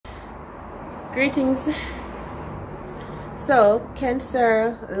Greetings. So,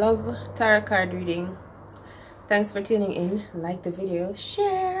 Cancer love tarot card reading. Thanks for tuning in. Like the video,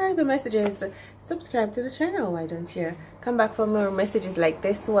 share the messages, subscribe to the channel. Why don't you come back for more messages like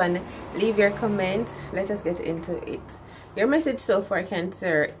this one? Leave your comment. Let us get into it. Your message so far,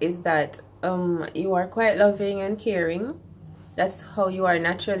 Cancer, is that you are quite loving and caring. That's how you are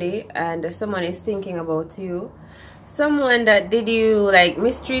naturally, and someone is thinking about you. Someone that did you, like,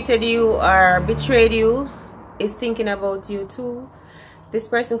 mistreated you or betrayed you is thinking about you too. This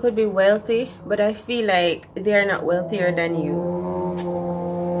person could be wealthy, but I feel like they are not wealthier than you.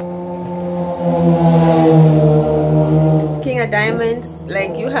 King of Diamonds,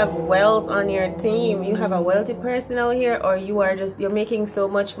 like, you have wealth on your team. You have a wealthy person out here, or you're making so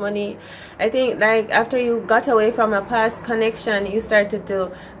much money. I think, like, after you got away from a past connection, you started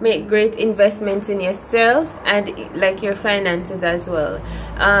to make great investments in yourself and like your finances as well.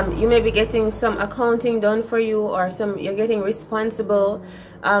 You may be getting some accounting done for you, or you're getting responsible.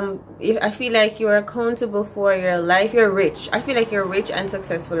 I feel like you're accountable for your life. You're rich. I feel like you're rich and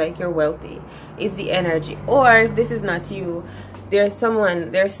successful, like you're wealthy is the energy. Or if this is not you, there's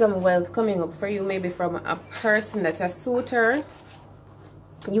some wealth coming up for you, maybe from a person that's a suitor.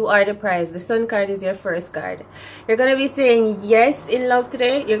 You are the prize. The Sun card is your first card. You're going to be saying yes in love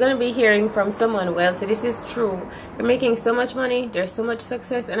today. You're going to be hearing from someone wealthy. This is true. You're making so much money. There's so much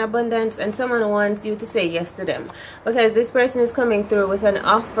success and abundance, and someone wants you to say yes to them because this person is coming through with an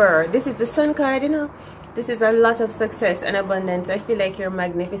offer. This is the Sun card, you know. This is a lot of success and abundance. I feel like you're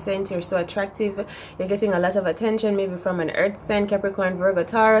magnificent. You're so attractive. You're getting a lot of attention, maybe from an earth sign, Capricorn, Virgo,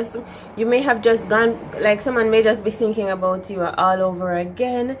 Taurus. You may have just gone, like, someone may just be thinking about you all over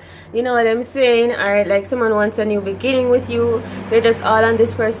again. You know what I'm saying? Or like someone wants a new beginning with you. They're just all on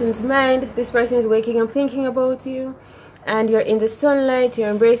this person's mind. This person is waking up thinking about you. And you're in the sunlight,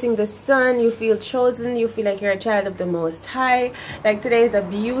 you're embracing the sun, you feel chosen, you feel like you're a child of the Most High. Like, today is a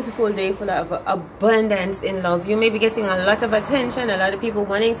beautiful day full of abundance in love. You may be getting a lot of attention, a lot of people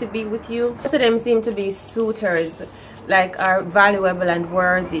wanting to be with you. Most of them seem to be suitors, like, are valuable and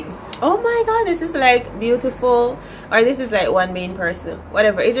worthy. Oh my god, this is like beautiful, or this is like one main person,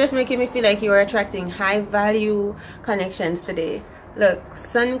 whatever. It's just making me feel like you are attracting high value connections today. Look,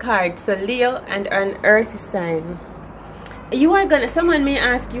 Sun card, so Leo and an earth sign. Someone may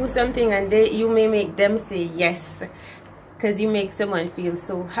ask you something and you may make them say yes, because you make someone feel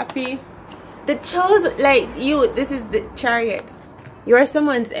so happy. This is the Chariot. You are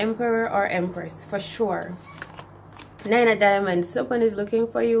someone's emperor or empress for sure. Nine of Diamonds. Someone is looking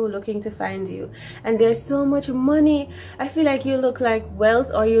for you, looking to find you, and there's so much money. I feel like you look like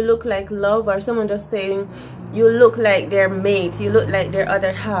wealth, or you look like love, or someone just saying you look like their mate, you look like their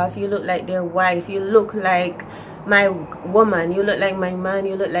other half, you look like their wife, you look like my woman, you look like my man,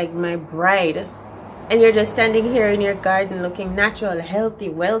 you look like my bride. And you're just standing here in your garden looking natural, healthy,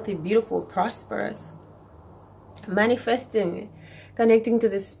 wealthy, beautiful, prosperous, manifesting, connecting to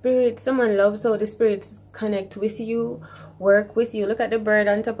the spirit. Someone loves how the spirits connect with you, work with you. Look at the bird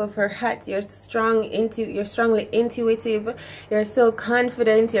on top of her hat. You're strongly intuitive. You're so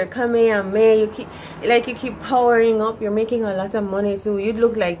confident. You're Kamehameha. You keep powering up. You're making a lot of money too. You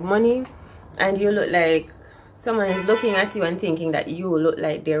look like money, and you look like someone is looking at you and thinking that you look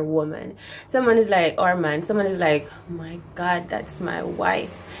like their woman. Someone is like, or man, someone is like, oh my god, that's my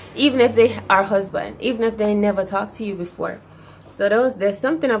wife. Even if they are husband, even if they never talked to you before. So there's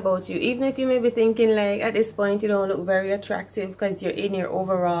something about you. Even if you may be thinking, like, at this point you don't look very attractive because you're in your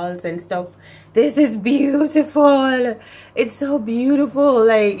overalls and stuff. This is beautiful. It's so beautiful.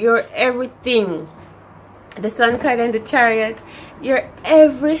 Like, you're everything. The Sun card and the Chariot. You're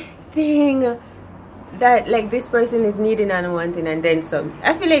everything that, like, this person is needing and wanting, and then some.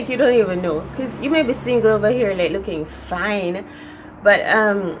 I feel like you don't even know, because you may be single over here, like, looking fine, but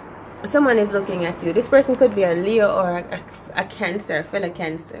someone is looking at you. This person could be a Leo or a Cancer, fellow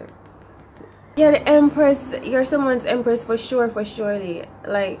Cancer. Yeah, the Empress. You're someone's Empress for sure, for surely,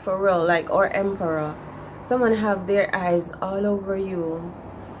 like, for real, like, or Emperor. Someone have their eyes all over you.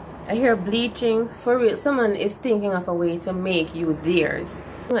 I hear bleaching for real. Someone is thinking of a way to make you theirs.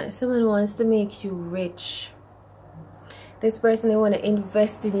 Someone wants to make you rich. This person, they want to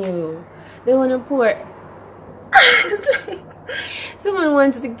invest in you. They want to pour. Someone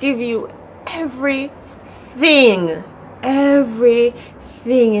wants to give you everything in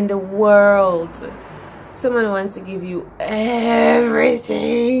the world. Someone wants to give you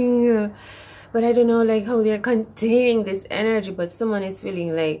everything, but I don't know, like, how they're containing this energy. But someone is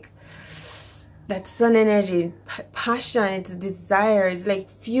feeling like that sun energy, passion, it's desire, it's like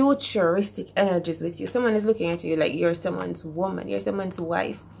futuristic energies with you. Someone is looking at you like you're someone's woman, you're someone's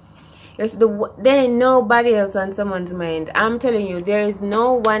wife. There ain't nobody else on someone's mind. I'm telling you, there is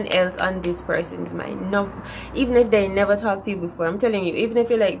no one else on this person's mind. No, even if they never talked to you before. I'm telling you, even if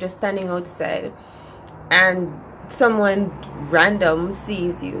you're like just standing outside and someone random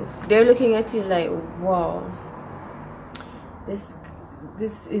sees you, they're looking at you like, wow, this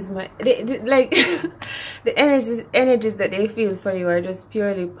is my like the energies that they feel for you are just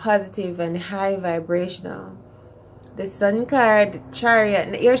purely positive and high vibrational. The Sun card, the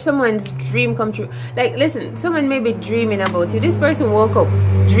Chariot, you're someone's dream come true. Like, listen, someone may be dreaming about you. This person woke up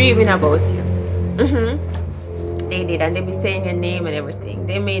dreaming about you. They did, and they be saying your name and everything.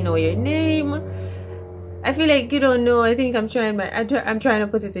 They may know your name. I feel like you don't know. I think I'm trying to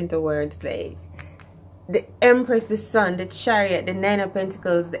put it into words. Like the Empress, the Sun, the Chariot, the Nine of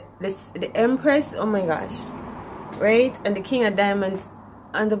Pentacles, the Empress. Oh my gosh, right? And the King of Diamonds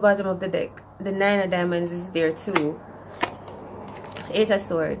on the bottom of the deck. The Nine of Diamonds is there too. Eight of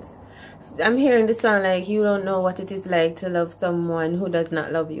Swords. I'm hearing the sound like you don't know what it is like to love someone who does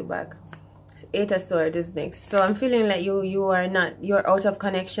not love you back. Eight of Swords is next. So I'm feeling like you're out of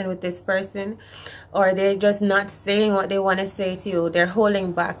connection with this person, or they're just not saying what they want to say to you. They're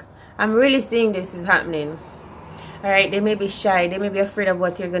holding back. I'm really seeing this is happening. Alright, they may be shy, they may be afraid of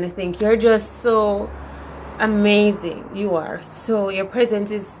what you're gonna think. You're just so amazing. You are. So your presence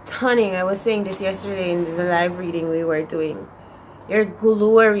is stunning. I was saying this yesterday in the live reading we were doing. You're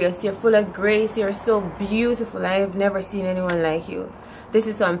glorious. You're full of grace. You're so beautiful. I have never seen anyone like you. This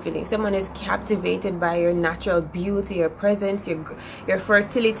is what I'm feeling. Someone is captivated by your natural beauty, your presence, your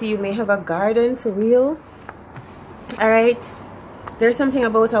fertility. You may have a garden for real. Alright. There's something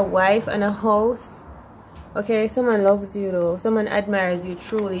about a wife and a house. Okay, someone loves you though. Someone admires you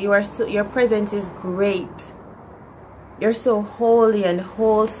truly. Your presence is great. You're so holy and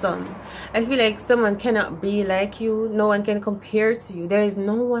wholesome. I feel like someone cannot be like you. No one can compare to you. There is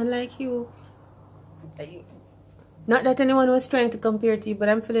no one like you. Not that anyone was trying to compare to you, but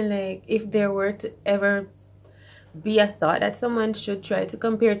I'm feeling like if there were to ever be a thought that someone should try to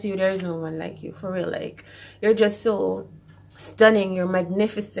compare to you, there is no one like you. For real. Like, you're just so stunning. You're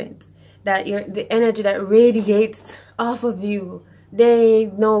magnificent. That the energy that radiates off of you, there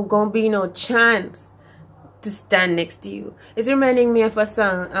ain't gonna be no chance to stand next to you. It's reminding me of a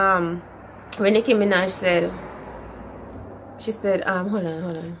song when Nicki Minaj said, hold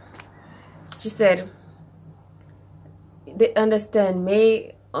on, she said, they understand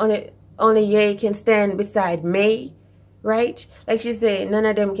me, only ye can stand beside me, right? Like she said, none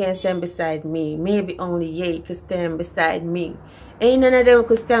of them can stand beside me, maybe only ye can stand beside me. Ain't none of them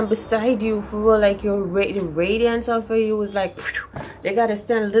could stand beside you for real. Like the radiance of you was like, they gotta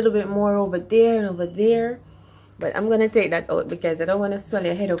stand a little bit more over there and over there. But I'm gonna take that out because I don't want to swell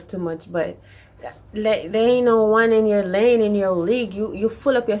your head up too much. But like, there ain't no one in your lane, in your league. You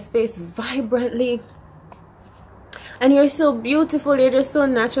fill up your space vibrantly, and you're so beautiful. You're just so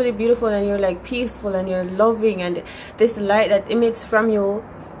naturally beautiful, and you're like peaceful, and you're loving, and this light that emits from you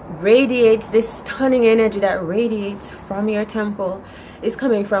radiates, this stunning energy that radiates from your temple is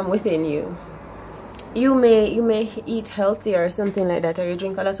coming from within you. You may eat healthy or something like that, or you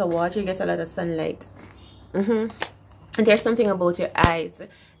drink a lot of water, you get a lot of sunlight. And there's something about your eyes.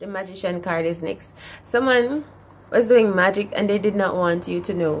 The Magician card is next. Someone was doing magic and they did not want you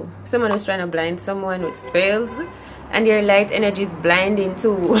to know. Someone was trying to blind someone with spells, and your light energy is blinding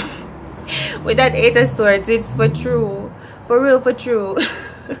too. With that Eight of Swords, it's for true, for real, for true.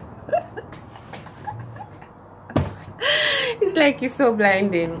 It's like you're so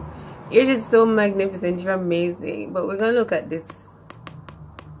blinding. You're just so magnificent. You're amazing. But we're gonna look at this.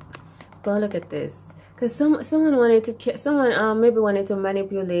 Go look at this. Because someone wanted to, maybe wanted to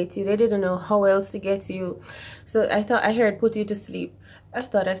manipulate you. They didn't know how else to get you. So I heard put you to sleep. I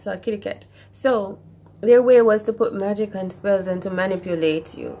thought I saw a kitty cat. So their way was to put magic and spells and to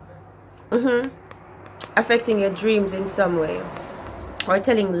manipulate you. Affecting your dreams in some way, or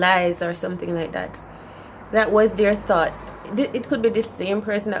telling lies or something like that. That was their thought. It could be the same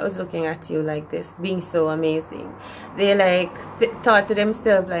person that was looking at you like this, being so amazing. They like thought to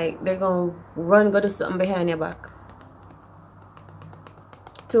themselves like they're gonna go do something behind your back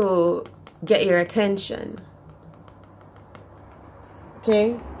to get your attention.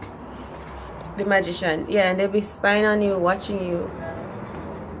 Okay, the Magician, yeah, and they'll be spying on you, watching you.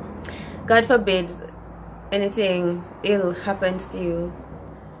 God forbid anything ill happens to you.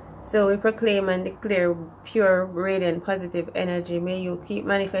 So we proclaim and declare pure, radiant, positive energy. May you keep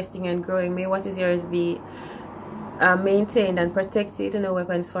manifesting and growing. May what is yours be maintained and protected, and no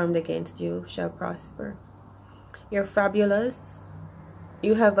weapons formed against you shall prosper. You're fabulous.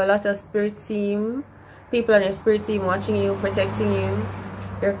 You have a lot of spirit team, people on your spirit team watching you, protecting you.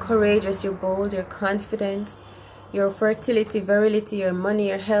 You're courageous, you're bold, you're confident. Your fertility, virility, your money,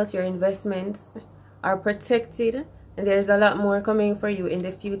 your health, your investments are protected. And there's a lot more coming for you in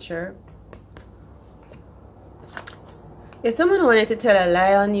the future. If someone wanted to tell a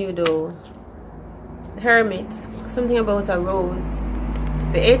lie on you though, Hermit, something about a rose.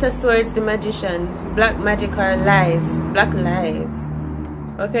 The Eight of Swords, the Magician, black magic or lies, black lies.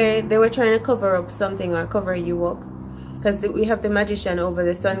 Okay, they were trying to cover up something or cover you up. Because we have the Magician over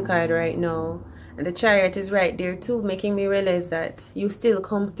the Sun card right now. And the Chariot is right there too, making me realize that you still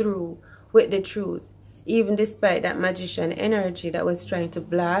come through with the truth. Even despite that Magician energy that was trying to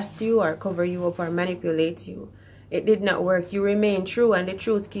blast you or cover you up or manipulate you. It did not work. You remain true and the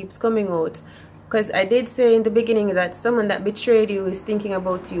truth keeps coming out. Because I did say in the beginning that someone that betrayed you is thinking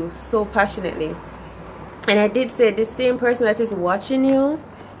about you so passionately. And I did say the same person that is watching you,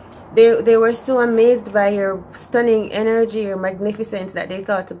 they were so amazed by your stunning energy, your magnificence, that they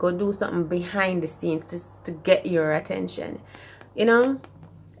thought to go do something behind the scenes to get your attention. You know?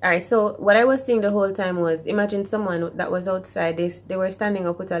 Alright, so what I was seeing the whole time was, imagine someone that was outside, they were standing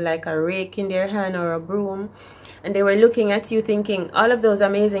up with like a rake in their hand or a broom. And they were looking at you thinking all of those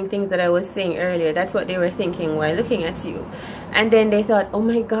amazing things that I was saying earlier. That's what they were thinking while looking at you. And then they thought, oh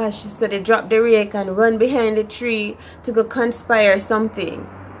my gosh. So they dropped the rake and run behind the tree to go conspire something.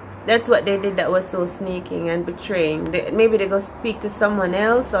 That's what they did that was so sneaking and betraying. Maybe they go speak to someone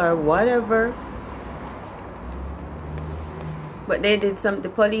else or whatever. But they did the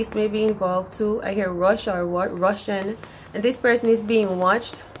police may be involved too. I hear Rush or Russian. And this person is being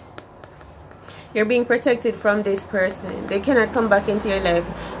watched. You're being protected from this person. They cannot come back into your life.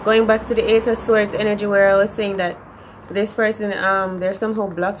 Going back to the Eight of Swords energy where I was saying that this person, they're somehow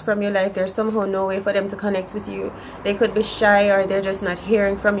blocked from your life. There's somehow no way for them to connect with you. They could be shy or they're just not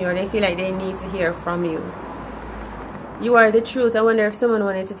hearing from you or they feel like they need to hear from you. You are the truth. I wonder if someone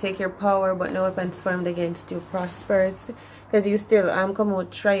wanted to take your power but no weapons formed against you prospers. Because you still come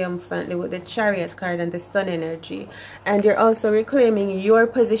out triumphantly with the Chariot card and the Sun energy. And you're also reclaiming your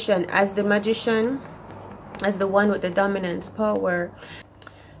position as the Magician, as the one with the dominant power.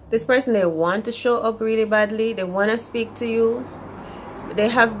 This person, they want to show up really badly. They want to speak to you. They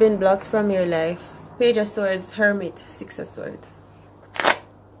have been blocked from your life. Page of Swords, Hermit, Six of Swords.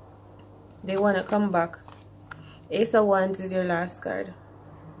 They want to come back. Ace of Wands is your last card.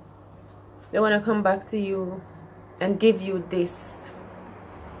 They want to come back to you and give you this.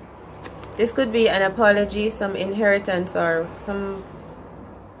 This could be an apology, some inheritance, or some,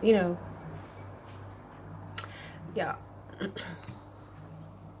 you know, yeah.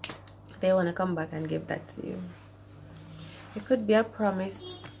 They want to come back and give that to you. It could be a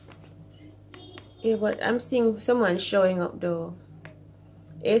promise. Yeah, but I'm seeing someone showing up though.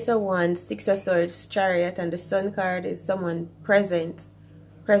 Ace of Wands, Six of Swords, Chariot, and the Sun card is someone presence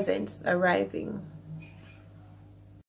arriving.